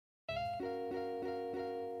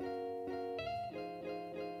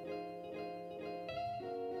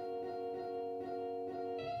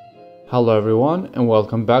Hello everyone and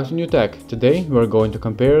welcome back to New Tech. Today we're going to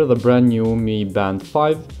compare the brand new Mi Band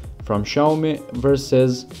 5 from Xiaomi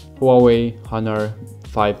versus Huawei Honor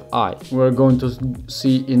 5i. We're going to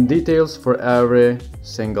see in details for every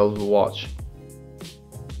single watch.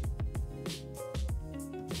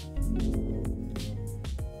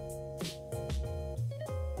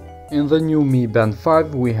 In the new Mi Band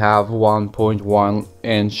 5 we have 1.1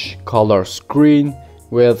 inch color screen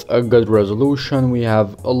with a good resolution. We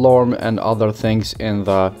have alarm and other things in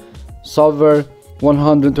the software.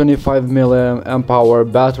 125 mAh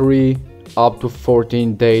battery, up to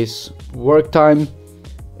 14 days work time.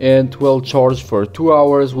 It will charge for 2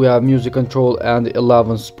 hours. We have music control and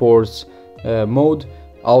 11 sports mode: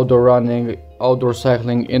 outdoor running, outdoor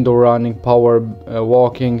cycling, indoor running, power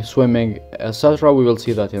walking, swimming, etc. We will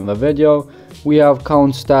see that in the video. We have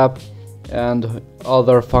count step and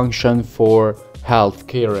other function for health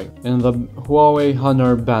caring. In the Huawei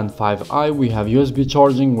Honor Band 5i we have USB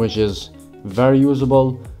charging, which is very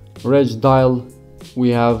usable. Rich dial, we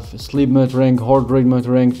have sleep monitoring, heart rate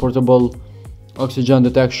monitoring, portable oxygen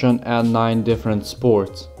detection, and 9 different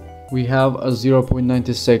sports. We have a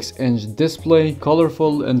 0.96 inch display,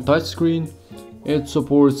 colorful and touchscreen. It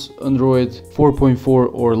supports Android 4.4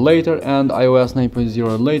 or later and iOS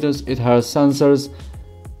 9.0 latest. It has sensors,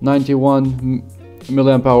 91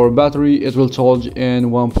 mAh battery. It will charge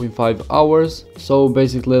in 1.5 hours. So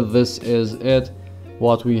basically this is it,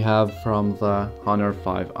 what we have from the Honor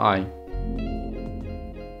 5i.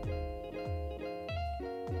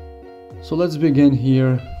 So let's begin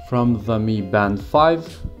here from the Mi Band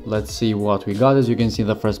 5. Let's see what we got. As you can see,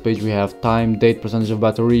 the first page we have time, date, percentage of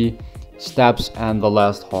battery, steps, and the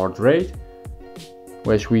last heart rate,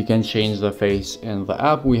 which we can change the face in the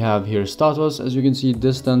app. We have here status, as you can see,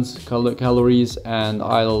 distance, calories, and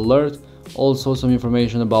idle alert. Also some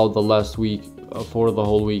information about the last week for the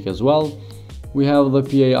whole week as well. We have the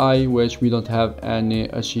PAI, which we don't have any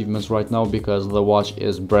achievements right now because the watch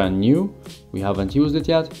is brand new. We haven't used it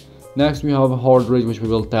yet. Next we have heart rate, which we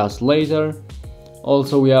will test later.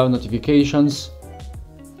 Also we have notifications.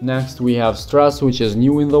 Next we have stress, which is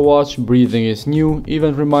new in the watch. Breathing is new.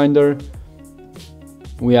 Event reminder.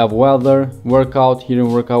 We have weather, workout. Here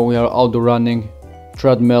in workout we have outdoor running,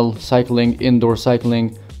 treadmill, cycling, indoor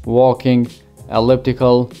cycling, walking,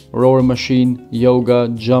 elliptical, rower machine, yoga,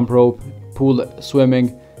 jump rope, pool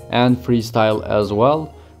swimming, and freestyle as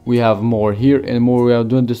well. We have more here and more. We have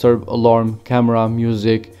don't disturb, alarm, camera,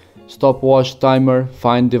 music, stopwatch, timer,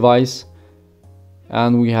 find device,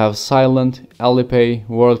 and we have silent, Alipay,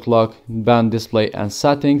 world clock, band display, and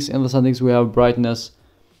settings. In the settings we have brightness,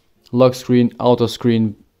 lock screen, auto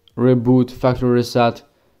screen, reboot, factory reset,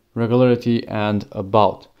 regularity, and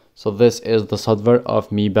about. So this is the software of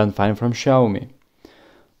Mi Band 5 from Xiaomi.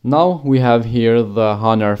 Now we have here the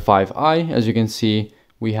Honor 5i. As you can see,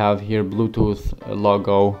 we have here Bluetooth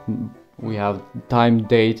logo. We have time,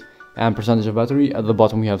 date, and percentage of battery. At the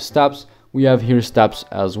bottom we have steps. We have here steps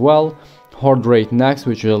as well. Heart rate next,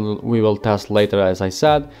 which we will test later, as I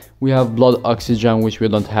said. We have blood oxygen, which we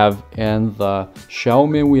don't have in the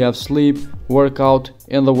Xiaomi. We have sleep, workout.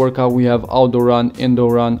 In the workout we have outdoor run,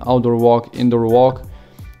 outdoor walk, indoor walk.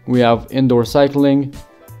 We have indoor cycling,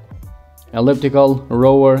 elliptical,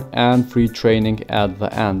 rower, and free training at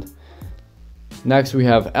the end. Next we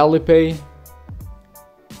have Alipay,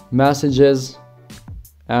 messages,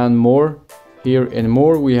 and more. Here in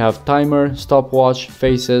more we have timer, stopwatch,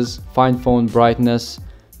 faces, find phone, brightness,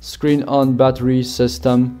 screen on, battery,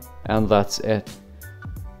 system, and that's it.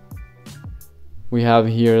 We have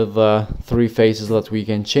here the 3 faces that we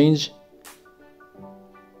can change.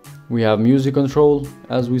 We have music control.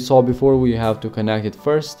 As we saw before, we have to connect it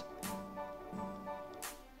first.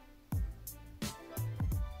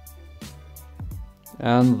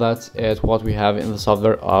 And that's it, what we have in the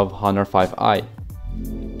software of Honor 5i.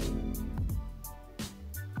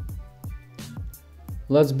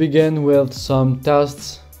 Let's begin with some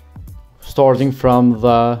tests, starting from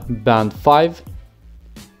the Band 5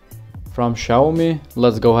 from Xiaomi.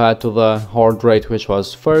 Let's go ahead to the heart rate, which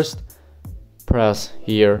was first. Press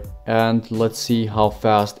here and let's see how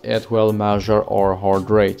fast it will measure our heart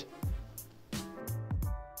rate.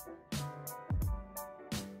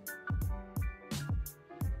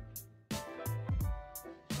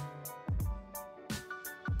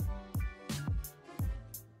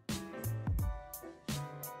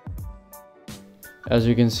 As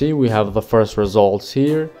you can see, we have the first results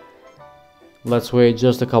here. Let's wait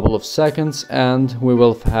just a couple of seconds and we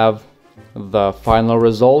will have the final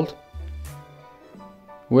result,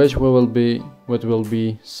 which will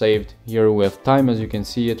be saved here with time. As you can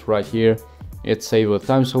see it right here, it's saved with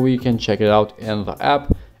time, so we can check it out in the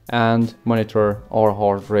app and monitor our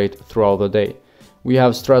heart rate throughout the day. We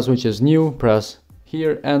have stress, which is new. Press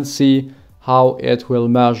here and see how it will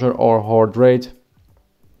measure our heart rate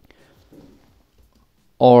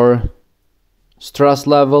or stress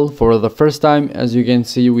level for the first time. As you can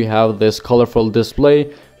see, we have this colorful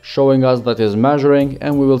display showing us that is measuring,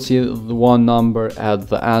 and we will see the one number at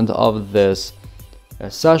the end of this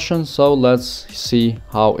session. So let's see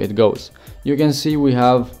how it goes. You can see we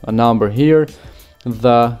have a number here.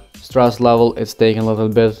 The stress level is taking a little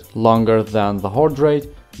bit longer than the heart rate,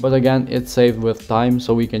 but again, it's saved with time,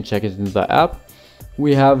 so we can check it in the app.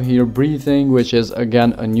 We have here breathing, which is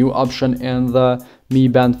again a new option in the Mi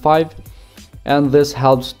Band 5, and this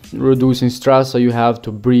helps reducing stress. So you have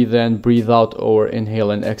to breathe in, breathe out, or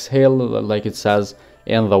inhale and exhale like it says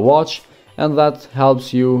in the watch, and that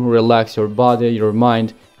helps you relax your body, your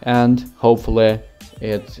mind, and hopefully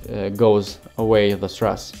it goes away the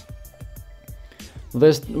stress.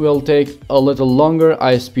 This will take a little longer.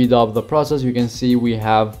 I speed up the process. You can see we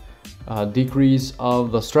have a decrease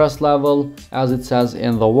of the stress level as it says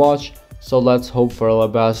in the watch. So let's hope for the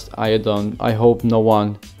best. I hope no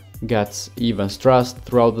one gets even stressed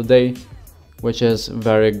throughout the day, which is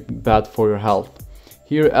very bad for your health.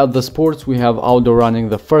 Here at the sports, we have outdoor running.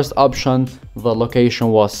 The first option, the location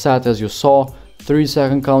was set as you saw,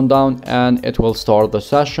 3-second countdown, and it will start the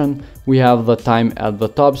session. We have the time at the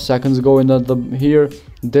top, seconds going at the here,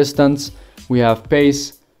 distance, we have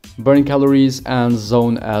pace, burn calories, and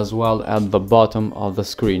zone as well at the bottom of the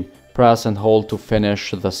screen. Press and hold to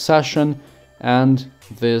finish the session, and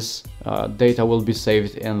this data will be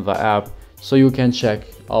saved in the app, so you can check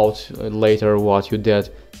out later what you did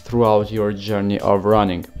throughout your journey of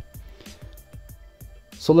running.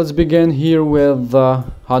 So let's begin here with the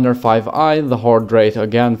Honor 5i, the heart rate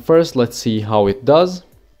again first. Let's see how it does.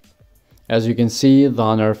 As you can see, the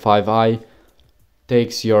Honor 5i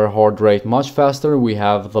takes your heart rate much faster. We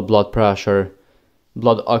have the blood pressure,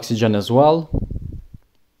 blood oxygen as well.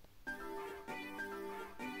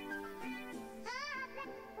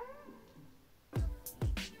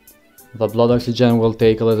 The blood oxygen will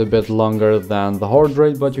take a little bit longer than the heart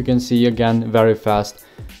rate, but you can see again very fast,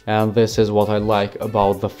 and this is what I like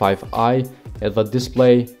about the 5i. The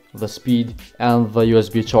display, the speed, and the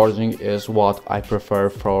USB charging is what I prefer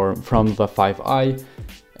from the 5i.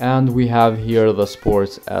 And we have here the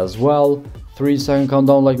sports as well, 3-second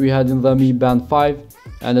countdown like we had in the Mi Band 5,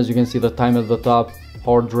 and as you can see the time at the top,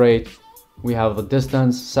 heart rate, we have the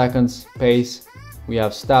distance, seconds, pace, we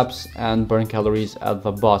have steps, and burn calories at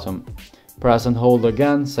the bottom. Press and hold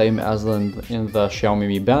again, same as in the Xiaomi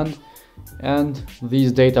Mi Band, and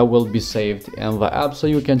these data will be saved in the app, so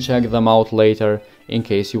you can check them out later in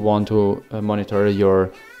case you want to monitor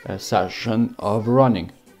your session of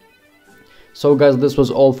running. So guys, this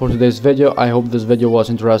was all for today's video. I hope this video was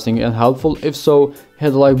interesting and helpful. If so,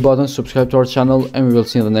 hit the like button, subscribe to our channel, and we will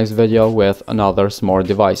see you in the next video with another smart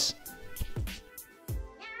device.